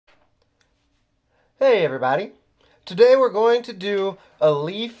Hey everybody! Today we're going to do a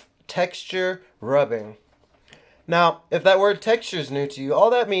leaf texture rubbing. Now, if that word texture is new to you, all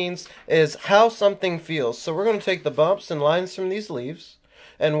that means is how something feels. So we're going to take the bumps and lines from these leaves,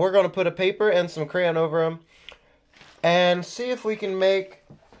 and we're going to put a paper and some crayon over them, and see if we can make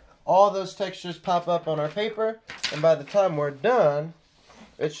all those textures pop up on our paper. And by the time we're done,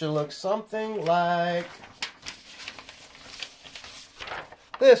 it should look something like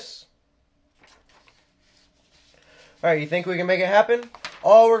this. Alright, you think we can make it happen?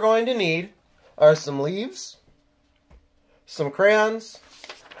 All we're going to need are some leaves, some crayons,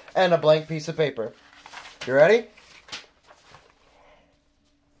 and a blank piece of paper. You ready?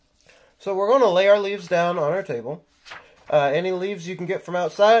 So we're going to lay our leaves down on our table. Any leaves you can get from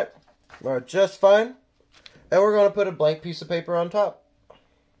outside are just fine. And we're going to put a blank piece of paper on top.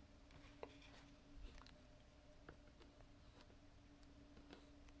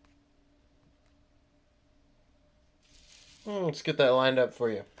 Let's get that lined up for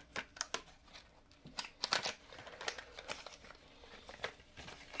you.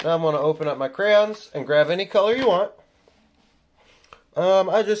 Now I'm going to open up my crayons and grab any color you want.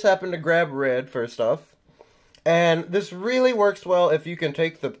 I just happen to grab red first off. And this really works well if you can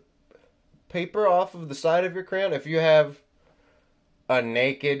take the paper off of the side of your crayon. If you have a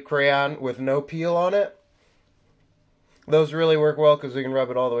naked crayon with no peel on it, those really work well because we can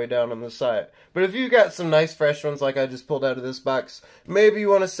rub it all the way down on the side. But if you've got some nice fresh ones like I just pulled out of this box, maybe you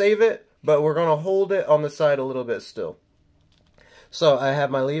want to save it, but we're going to hold it on the side a little bit still. So I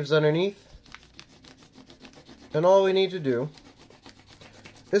have my leaves underneath, and all we need to do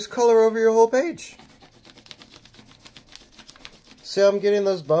is color over your whole page. See how I'm getting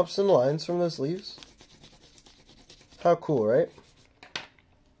those bumps and lines from those leaves? How cool, right?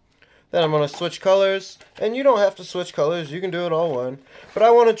 Then I'm going to switch colors, and you don't have to switch colors, you can do it all one. But I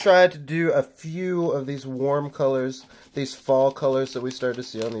want to try to do a few of these warm colors, these fall colors that we start to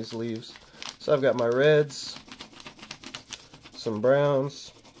see on these leaves. So I've got my reds, some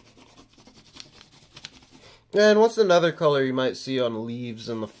browns, and what's another color you might see on leaves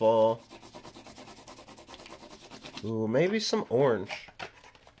in the fall? Ooh, maybe some orange.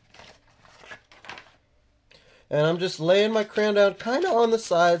 And I'm just laying my crayon down kind of on the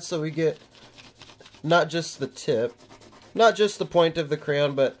side so we get not just the tip, not just the point of the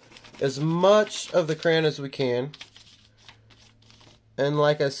crayon, but as much of the crayon as we can. And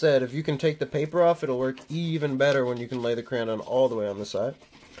like I said, if you can take the paper off, it'll work even better when you can lay the crayon down all the way on the side.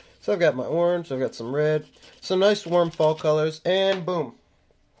 So I've got my orange, I've got some red, some nice warm fall colors, and boom.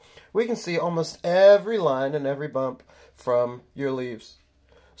 We can see almost every line and every bump from your leaves.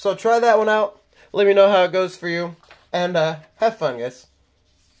 So try that one out. Let me know how it goes for you, and have fun, guys.